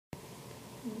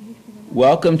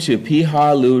Welcome to PH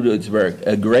Ludwigsburg,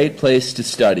 a great place to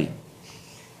study.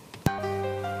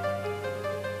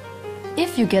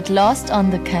 If you get lost on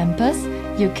the campus,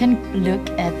 you can look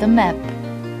at the map.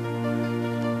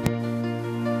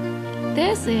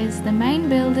 This is the main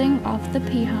building of the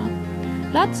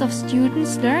PH. Lots of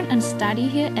students learn and study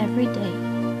here every day.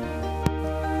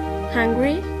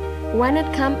 Hungry? Why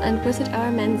not come and visit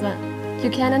our Mensa?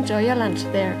 You can enjoy your lunch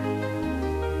there.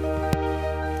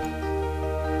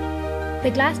 The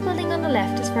glass building on the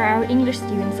left is for our English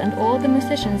students and all the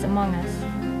musicians among us.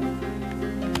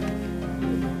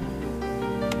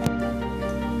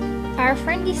 Our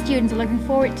friendly students are looking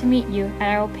forward to meet you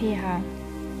at our PH.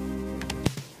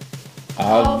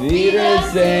 Auf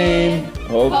Wiedersehen!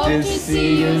 Hope to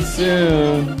see you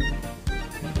soon!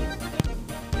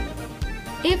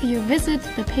 If you visit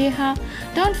the PH,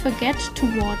 don't forget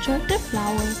to water the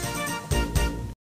flowers.